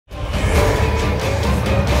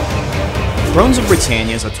Thrones of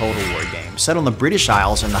Britannia is a Total War game set on the British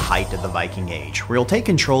Isles in the height of the Viking Age, where you'll take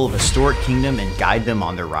control of a historic kingdom and guide them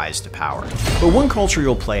on their rise to power. But one culture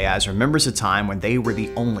you'll play as remembers a time when they were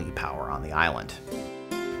the only power on the island.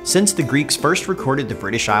 Since the Greeks first recorded the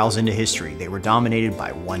British Isles into history, they were dominated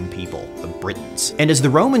by one people, the Britons. And as the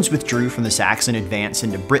Romans withdrew from the Saxon advance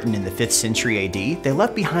into Britain in the 5th century AD, they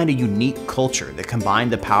left behind a unique culture that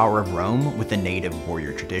combined the power of Rome with the native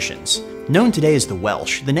warrior traditions. Known today as the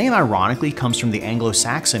Welsh, the name ironically comes from the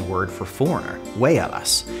Anglo-Saxon word for foreigner,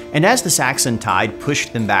 Wales. And as the Saxon tide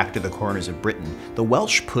pushed them back to the corners of Britain, the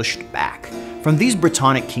Welsh pushed back. From these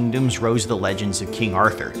Brittonic kingdoms rose the legends of King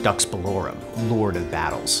Arthur, Dux Bellorum, Lord of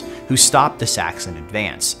Battles, who stopped the Saxon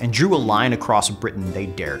advance and drew a line across Britain they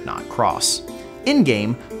dared not cross.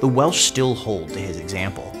 In-game, the Welsh still hold to his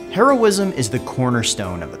example. Heroism is the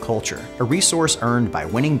cornerstone of the culture, a resource earned by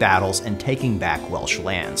winning battles and taking back Welsh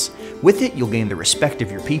lands. With it, you'll gain the respect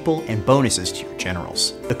of your people and bonuses to your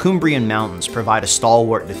generals. The Cumbrian Mountains provide a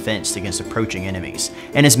stalwart defense against approaching enemies,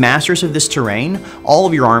 and as masters of this terrain, all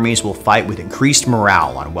of your armies will fight with increased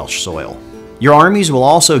morale on Welsh soil. Your armies will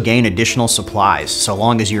also gain additional supplies so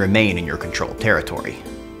long as you remain in your controlled territory.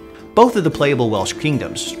 Both of the playable Welsh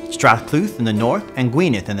kingdoms, Strath Clyde in the north and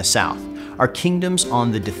Gwynedd in the south, are kingdoms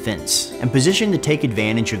on the defense and positioned to take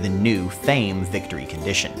advantage of the new Fame victory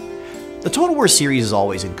condition. The Total War series has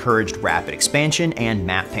always encouraged rapid expansion and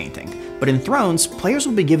map painting, but in Thrones, players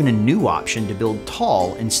will be given a new option to build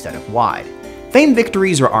tall instead of wide. Fame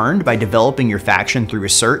victories are earned by developing your faction through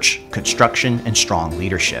research, construction, and strong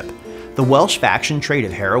leadership. The Welsh faction trait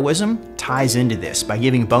of heroism ties into this by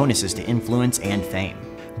giving bonuses to influence and fame.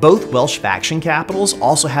 Both Welsh faction capitals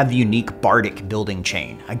also have the unique bardic building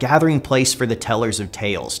chain, a gathering place for the tellers of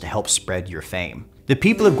tales to help spread your fame. The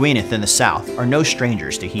people of Gwynedd in the south are no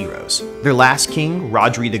strangers to heroes. Their last king,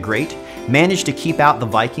 Rhodri the Great, managed to keep out the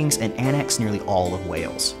Vikings and annex nearly all of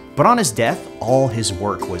Wales. But on his death, all his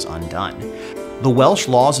work was undone. The Welsh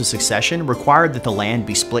laws of succession required that the land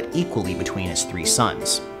be split equally between his 3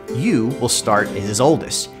 sons. You will start as his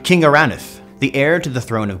oldest, King Anaraut, the heir to the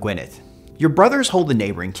throne of Gwynedd. Your brothers hold the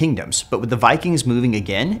neighboring kingdoms, but with the Vikings moving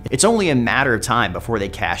again, it's only a matter of time before they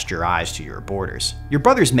cast your eyes to your borders. Your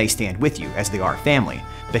brothers may stand with you, as they are family,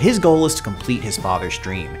 but his goal is to complete his father's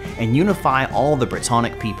dream and unify all the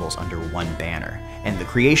Brittonic peoples under one banner, and the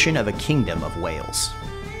creation of a kingdom of Wales.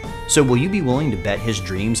 So will you be willing to bet his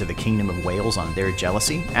dreams of a kingdom of Wales on their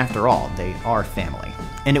jealousy? After all, they are family.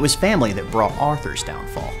 And it was family that brought Arthur's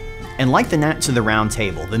downfall. And like the Knights of the Round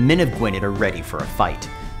Table, the men of Gwenid are ready for a fight.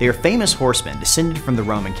 They are famous horsemen descended from the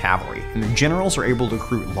Roman cavalry, and their generals are able to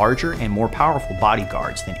recruit larger and more powerful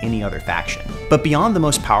bodyguards than any other faction. But beyond the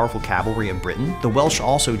most powerful cavalry of Britain, the Welsh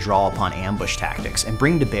also draw upon ambush tactics and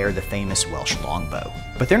bring to bear the famous Welsh longbow.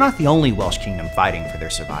 But they're not the only Welsh kingdom fighting for their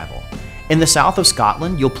survival. In the south of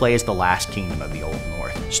Scotland, you'll play as the last kingdom of the Old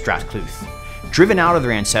North, Strath Clyde. Driven out of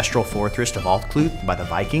their ancestral fortress of Clut by the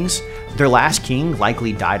Vikings, their last king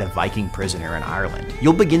likely died a Viking prisoner in Ireland.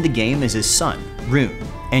 You'll begin the game as his son, Rune,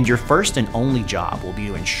 and your first and only job will be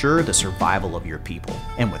to ensure the survival of your people.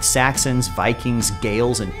 And with Saxons, Vikings,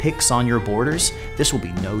 Gaels, and Picts on your borders, this will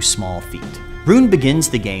be no small feat. Rune begins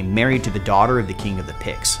the game married to the daughter of the king of the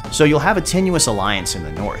Picts, so you'll have a tenuous alliance in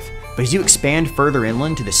the north. But as you expand further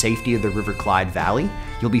inland to the safety of the River Clyde Valley,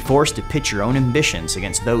 you'll be forced to pitch your own ambitions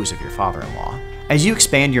against those of your father-in-law. As you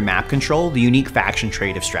expand your map control, the unique faction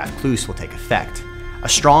trait of Strath Clyde will take effect. A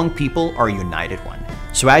strong people are a united one.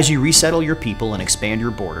 So as you resettle your people and expand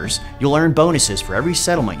your borders, you'll earn bonuses for every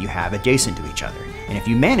settlement you have adjacent to each other. And if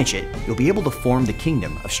you manage it, you'll be able to form the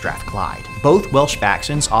Kingdom of Strath Clyde. Both Welsh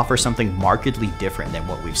factions offer something markedly different than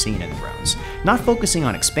what we've seen in Thrones, not focusing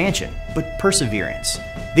on expansion, but perseverance.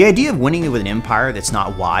 The idea of winning with an empire that's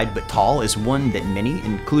not wide but tall is one that many,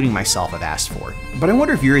 including myself, have asked for. But I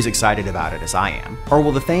wonder if you're as excited about it as I am. Or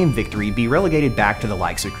will the Fame victory be relegated back to the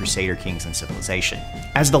likes of Crusader kings and civilization?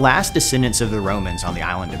 As the last descendants of the Romans on the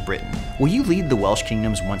island of Britain, will you lead the Welsh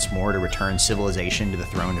kingdoms once more to return civilization to the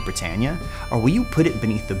throne of Britannia? Or will you put it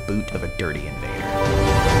beneath the boot of a dirty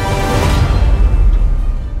invader?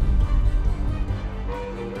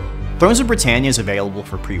 Thrones of Britannia is available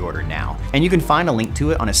for pre-order now, and you can find a link to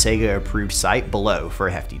it on a SEGA-approved site below for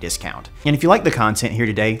a hefty discount. And if you like the content here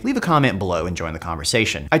today, leave a comment below and join the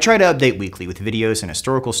conversation. I try to update weekly with videos and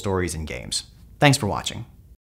historical stories and games. Thanks for watching.